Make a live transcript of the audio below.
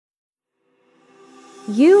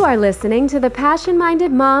You are listening to the Passion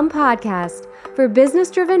Minded Mom podcast for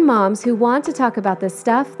business-driven moms who want to talk about the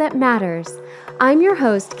stuff that matters. I'm your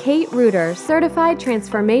host, Kate Reuter, certified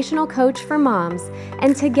transformational coach for moms,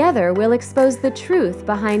 and together we'll expose the truth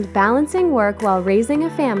behind balancing work while raising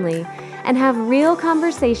a family and have real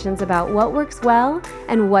conversations about what works well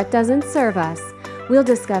and what doesn't serve us. We'll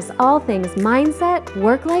discuss all things mindset,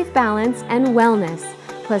 work-life balance, and wellness,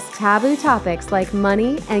 plus taboo topics like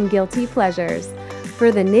money and guilty pleasures.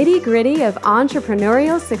 For the nitty-gritty of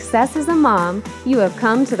entrepreneurial success as a mom, you have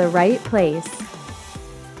come to the right place.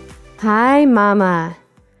 Hi, Mama.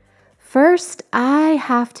 First, I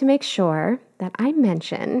have to make sure that I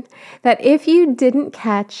mention that if you didn't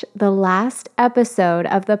catch the last episode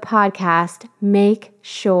of the podcast, make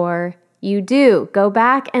sure you do. Go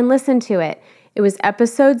back and listen to it. It was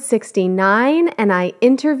episode 69, and I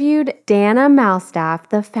interviewed Dana Malstaff,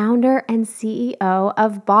 the founder and CEO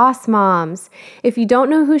of Boss Moms. If you don't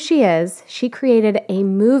know who she is, she created a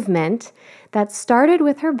movement that started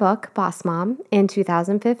with her book, Boss Mom, in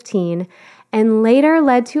 2015, and later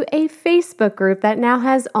led to a Facebook group that now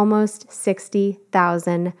has almost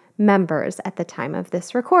 60,000 members at the time of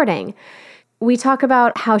this recording. We talk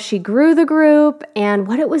about how she grew the group and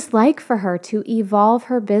what it was like for her to evolve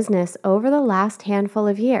her business over the last handful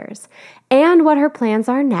of years and what her plans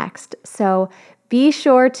are next. So be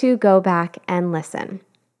sure to go back and listen.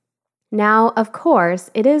 Now, of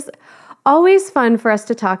course, it is always fun for us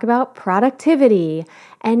to talk about productivity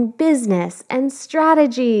and business and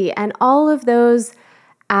strategy and all of those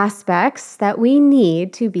aspects that we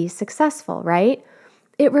need to be successful, right?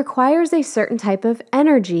 It requires a certain type of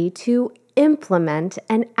energy to implement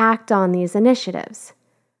and act on these initiatives.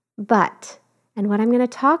 But, and what I'm going to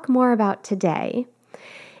talk more about today,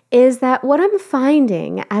 is that what I'm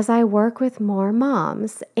finding as I work with more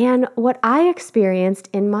moms and what I experienced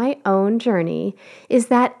in my own journey is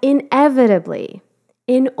that inevitably,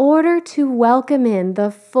 in order to welcome in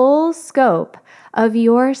the full scope of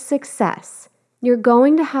your success, you're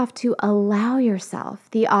going to have to allow yourself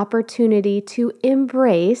the opportunity to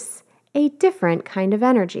embrace a different kind of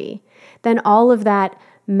energy than all of that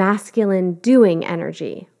masculine doing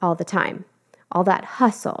energy all the time, all that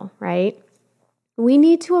hustle, right? We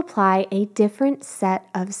need to apply a different set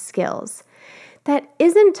of skills that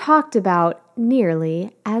isn't talked about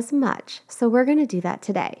nearly as much. So we're going to do that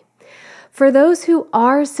today. For those who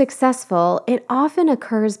are successful, it often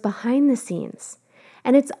occurs behind the scenes.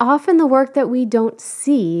 And it's often the work that we don't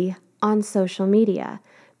see on social media,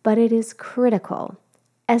 but it is critical,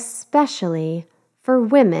 especially for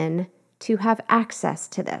women to have access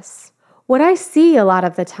to this. What I see a lot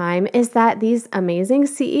of the time is that these amazing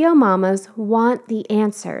CEO mamas want the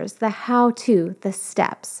answers, the how-to, the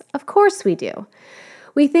steps. Of course we do.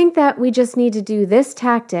 We think that we just need to do this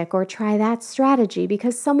tactic or try that strategy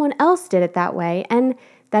because someone else did it that way and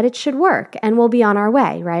that it should work and we'll be on our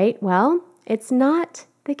way, right? Well, it's not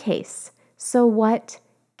the case. So what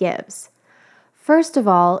gives? First of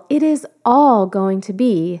all, it is all going to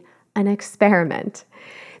be an experiment.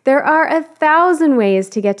 There are 1,000 ways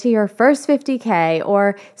to get to your first 50K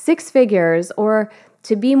or 6 figures or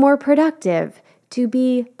to be more productive, to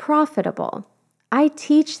be profitable. I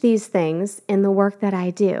teach these things in the work that I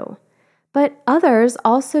do, but others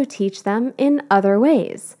also teach them in other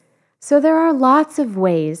ways. So there are lots of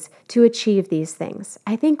ways to achieve these things.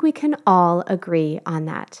 I think we can all agree on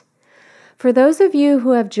that. For those of you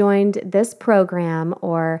who have joined this program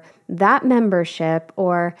or that membership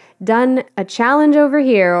or done a challenge over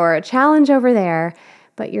here or a challenge over there,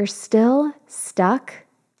 but you're still stuck,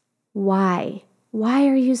 why? Why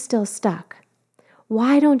are you still stuck?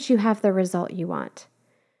 Why don't you have the result you want?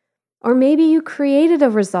 Or maybe you created a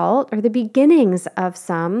result or the beginnings of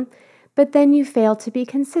some, but then you failed to be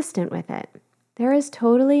consistent with it. There is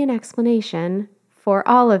totally an explanation for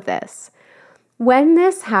all of this. When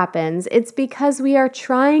this happens, it's because we are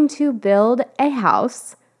trying to build a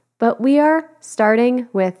house, but we are starting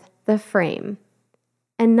with the frame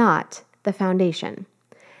and not the foundation.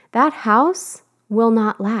 That house will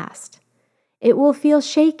not last. It will feel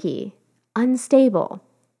shaky, unstable,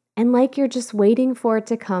 and like you're just waiting for it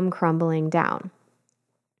to come crumbling down.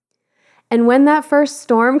 And when that first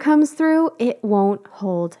storm comes through, it won't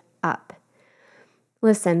hold up.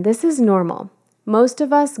 Listen, this is normal. Most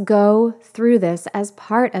of us go through this as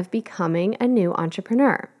part of becoming a new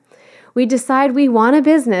entrepreneur. We decide we want a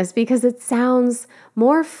business because it sounds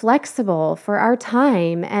more flexible for our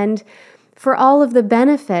time and for all of the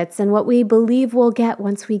benefits and what we believe we'll get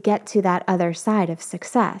once we get to that other side of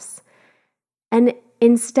success. And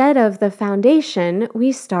instead of the foundation,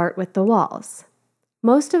 we start with the walls.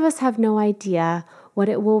 Most of us have no idea what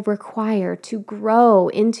it will require to grow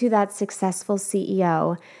into that successful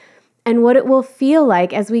CEO, and what it will feel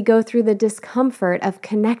like as we go through the discomfort of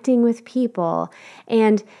connecting with people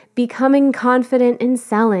and becoming confident in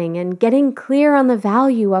selling and getting clear on the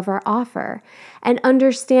value of our offer and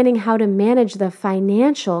understanding how to manage the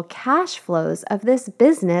financial cash flows of this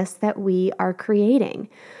business that we are creating.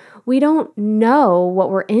 We don't know what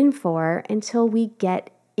we're in for until we get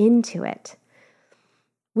into it.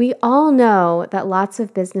 We all know that lots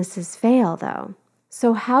of businesses fail, though.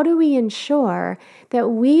 So how do we ensure that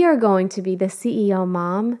we are going to be the CEO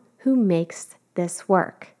mom who makes this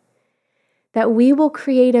work? That we will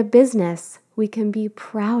create a business we can be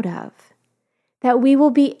proud of. That we will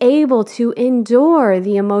be able to endure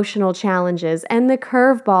the emotional challenges and the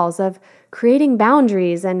curveballs of creating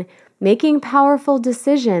boundaries and making powerful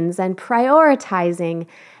decisions and prioritizing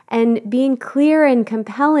and being clear and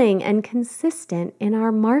compelling and consistent in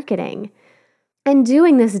our marketing. And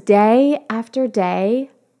doing this day after day,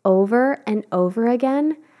 over and over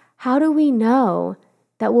again, how do we know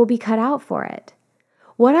that we'll be cut out for it?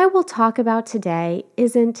 What I will talk about today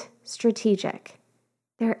isn't strategic.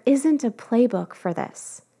 There isn't a playbook for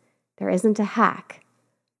this. There isn't a hack.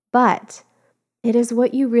 But it is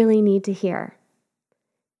what you really need to hear.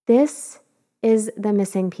 This is the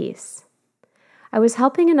missing piece. I was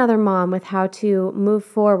helping another mom with how to move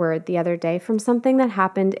forward the other day from something that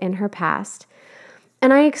happened in her past.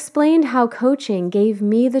 And I explained how coaching gave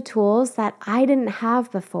me the tools that I didn't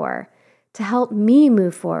have before to help me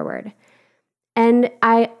move forward. And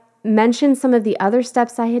I mentioned some of the other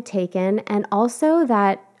steps I had taken and also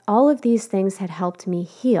that all of these things had helped me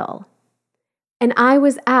heal. And I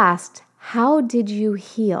was asked, how did you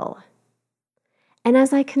heal? And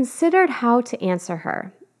as I considered how to answer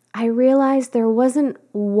her, I realized there wasn't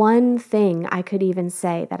one thing I could even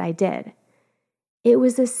say that I did. It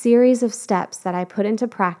was a series of steps that I put into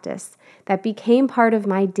practice that became part of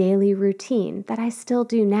my daily routine that I still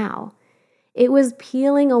do now. It was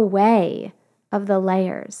peeling away of the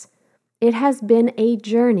layers. It has been a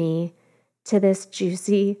journey to this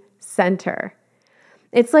juicy center.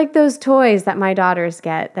 It's like those toys that my daughters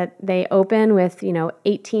get that they open with,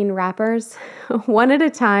 18 wrappers. One at a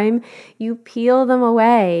time, you peel them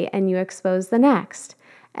away and you expose the next.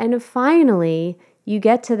 And finally, you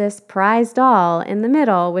get to this prize doll in the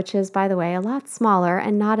middle, which is, by the way, a lot smaller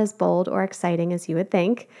and not as bold or exciting as you would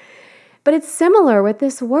think. But it's similar with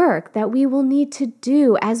this work that we will need to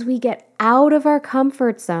do as we get out of our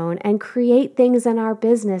comfort zone and create things in our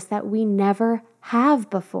business that we never have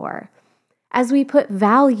before. As we put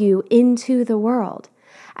value into the world,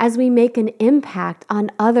 as we make an impact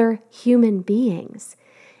on other human beings,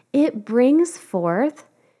 it brings forth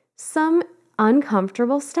some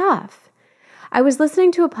uncomfortable stuff. I was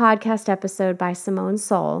listening to a podcast episode by Simone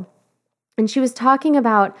Seol, and she was talking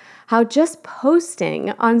about how just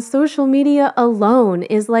posting on social media alone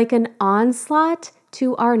is like an onslaught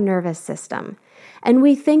to our nervous system. And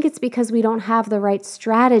we think it's because we don't have the right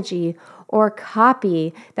strategy or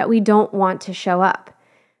copy that we don't want to show up.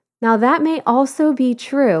 Now, that may also be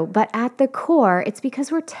true, but at the core, it's because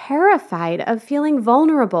we're terrified of feeling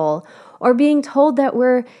vulnerable or being told that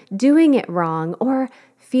we're doing it wrong or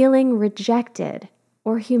feeling rejected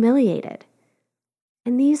or humiliated.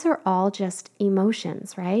 And these are all just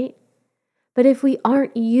emotions, right? But if we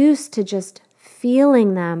aren't used to just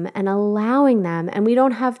feeling them and allowing them, and we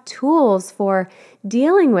don't have tools for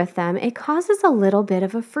dealing with them, it causes a little bit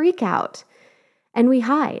of a freak out. And we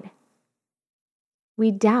hide.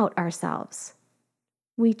 We doubt ourselves.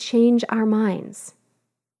 We change our minds.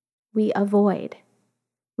 We avoid.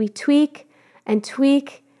 We tweak and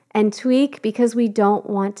tweak and tweak because we don't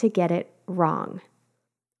want to get it wrong.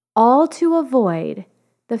 All to avoid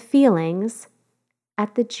the feelings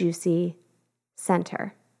at the juicy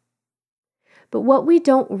center. But what we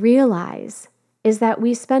don't realize is that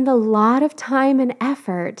we spend a lot of time and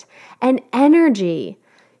effort and energy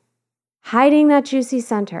hiding that juicy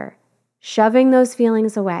center, shoving those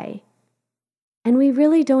feelings away. And we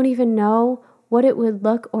really don't even know what it would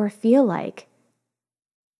look or feel like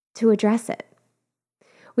to address it.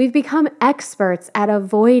 We've become experts at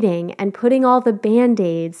avoiding and putting all the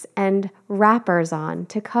band-aids and wrappers on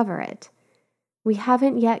to cover it. We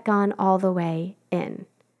haven't yet gone all the way in.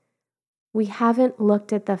 We haven't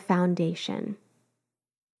looked at the foundation.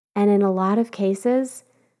 And in a lot of cases,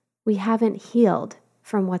 we haven't healed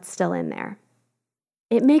from what's still in there.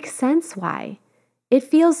 It makes sense why. It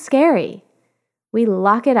feels scary. We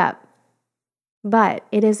lock it up. But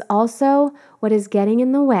it is also what is getting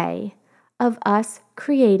in the way of us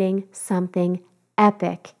creating something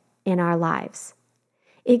epic in our lives.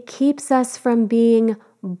 It keeps us from being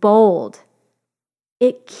bold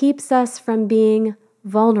It keeps us from being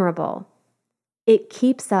vulnerable. It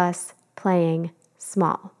keeps us playing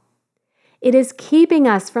small. It is keeping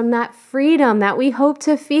us from that freedom that we hope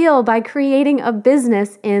to feel by creating a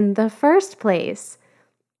business in the first place.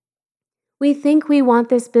 We think we want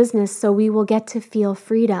this business so we will get to feel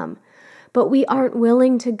freedom, but we aren't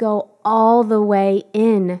willing to go all the way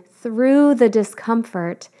in through the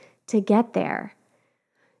discomfort to get there.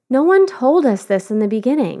 No one told us this in the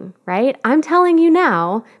beginning, right? I'm telling you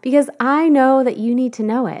now because I know that you need to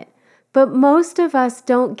know it. But most of us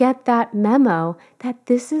don't get that memo that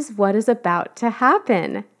this is what is about to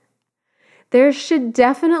happen. There should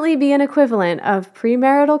definitely be an equivalent of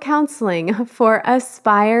premarital counseling for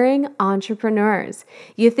aspiring entrepreneurs.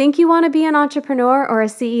 You think you want to be an entrepreneur or a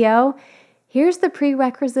CEO? Here's the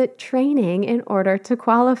prerequisite training in order to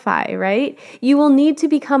qualify, right? You will need to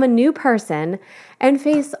become a new person and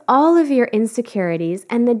face all of your insecurities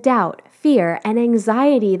and the doubt, fear, and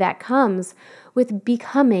anxiety that comes with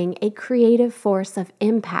becoming a creative force of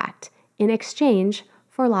impact in exchange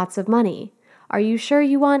for lots of money. Are you sure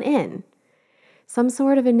you want in? Some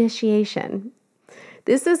sort of initiation.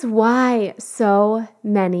 This is why so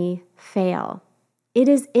many fail. It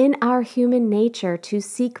is in our human nature to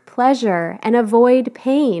seek pleasure and avoid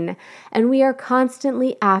pain, and we are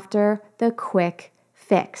constantly after the quick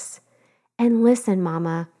fix. And listen,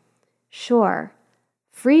 mama, sure,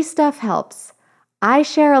 free stuff helps. I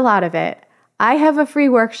share a lot of it. I have a free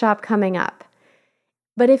workshop coming up.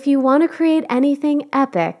 But if you want to create anything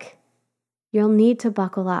epic, you'll need to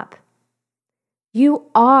buckle up. You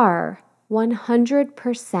are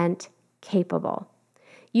 100% capable.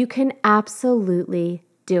 You can absolutely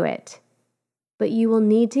do it. But you will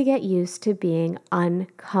need to get used to being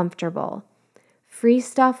uncomfortable. Free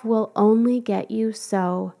stuff will only get you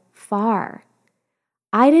so far.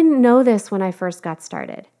 I didn't know this when I first got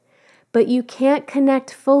started. But you can't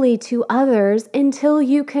connect fully to others until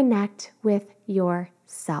you connect with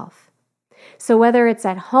yourself. So whether it's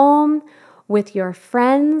at home, with your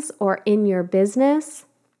friends, or in your business,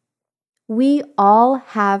 we all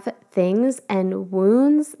have things and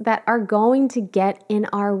wounds that are going to get in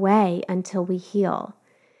our way until we heal.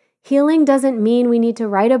 Healing doesn't mean we need to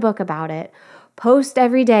write a book about it, post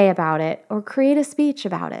every day about it, or create a speech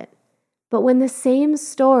about it. But when the same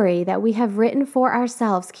story that we have written for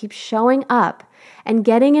ourselves keeps showing up and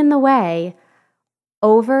getting in the way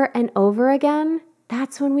over and over again,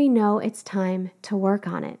 that's when we know it's time to work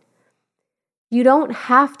on it. You don't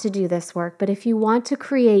have to do this work, but if you want to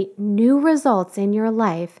create new results in your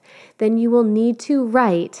life, then you will need to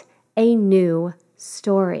write a new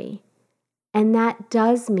story. And that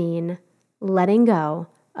does mean letting go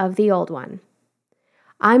of the old one.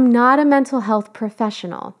 I'm not a mental health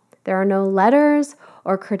professional. There are no letters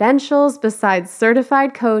or credentials besides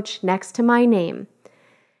certified coach next to my name.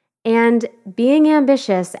 And being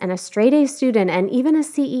ambitious and a straight A student and even a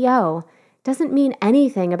CEO doesn't mean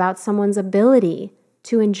anything about someone's ability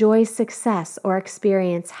to enjoy success or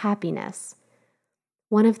experience happiness.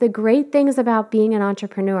 One of the great things about being an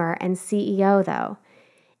entrepreneur and CEO, though,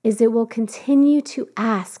 is it will continue to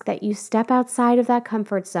ask that you step outside of that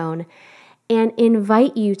comfort zone and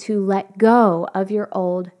invite you to let go of your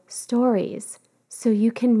old stories so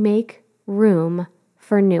you can make room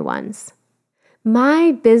for new ones.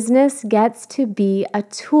 My business gets to be a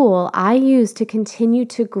tool I use to continue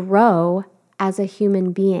to grow as a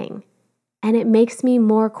human being, and it makes me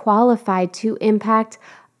more qualified to impact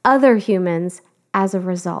other humans as a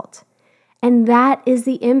result. And that is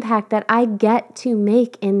the impact that I get to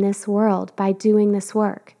make in this world by doing this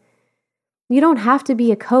work. You don't have to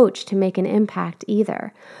be a coach to make an impact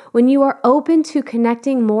either. When you are open to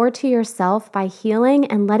connecting more to yourself by healing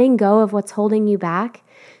and letting go of what's holding you back,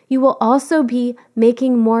 you will also be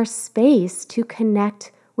making more space to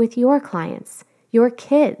connect with your clients, your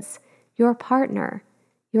kids, your partner,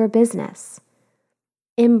 your business.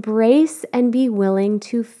 Embrace and be willing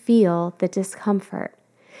to feel the discomfort.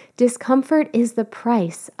 Discomfort is the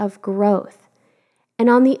price of growth. And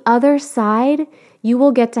on the other side, you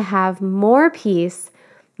will get to have more peace,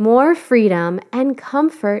 more freedom, and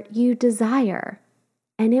comfort you desire.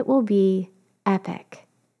 And it will be epic.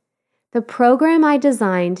 The program I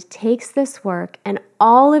designed takes this work and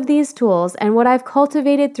all of these tools and what I've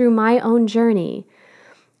cultivated through my own journey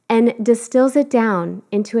and distills it down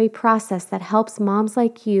into a process that helps moms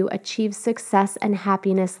like you achieve success and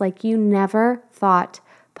happiness like you never thought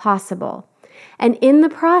possible. And in the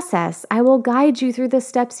process, I will guide you through the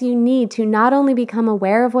steps you need to not only become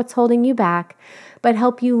aware of what's holding you back, but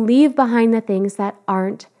help you leave behind the things that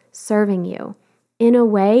aren't serving you in a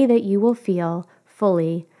way that you will feel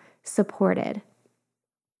fully supported.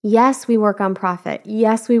 Yes, we work on profit.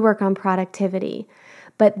 Yes, we work on productivity.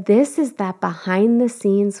 But this is that behind the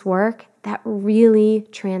scenes work that really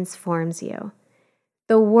transforms you.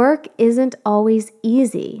 The work isn't always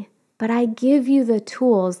easy, but I give you the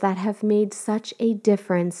tools that have made such a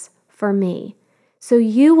difference for me. So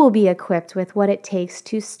you will be equipped with what it takes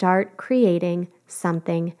to start creating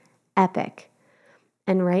something epic.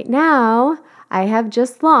 And right now, I have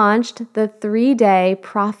just launched the 3-day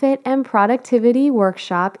Profit and Productivity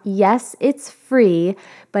Workshop. Yes, it's free,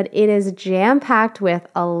 but it is jam-packed with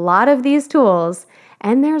a lot of these tools,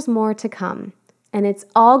 and there's more to come. And it's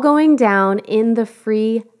all going down in the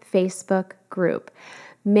free Facebook group.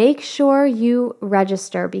 Make sure you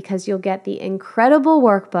register because you'll get the incredible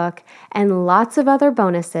workbook and lots of other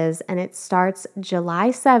bonuses, and it starts July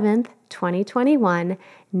 7th, 2021,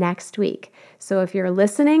 next week. So if you're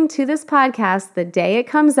listening to this podcast the day it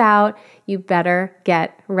comes out, you better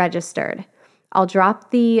get registered. I'll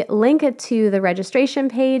drop the link to the registration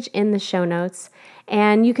page in the show notes,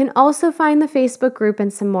 and you can also find the Facebook group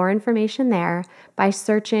and some more information there by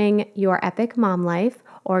searching Your Epic Mom Life,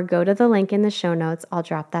 or go to the link in the show notes. I'll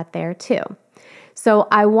drop that there too. So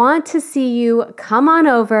I want to see you come on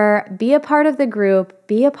over, be a part of the group,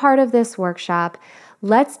 be a part of this workshop.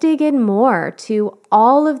 Let's dig in more to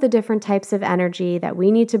all of the different types of energy that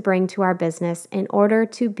we need to bring to our business in order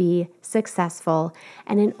to be successful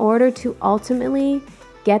and in order to ultimately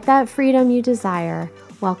get that freedom you desire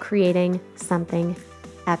while creating something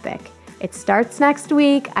epic. It starts next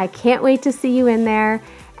week. I can't wait to see you in there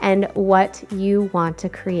and what you want to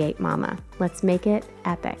create, Mama. Let's make it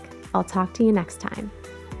epic. I'll talk to you next time.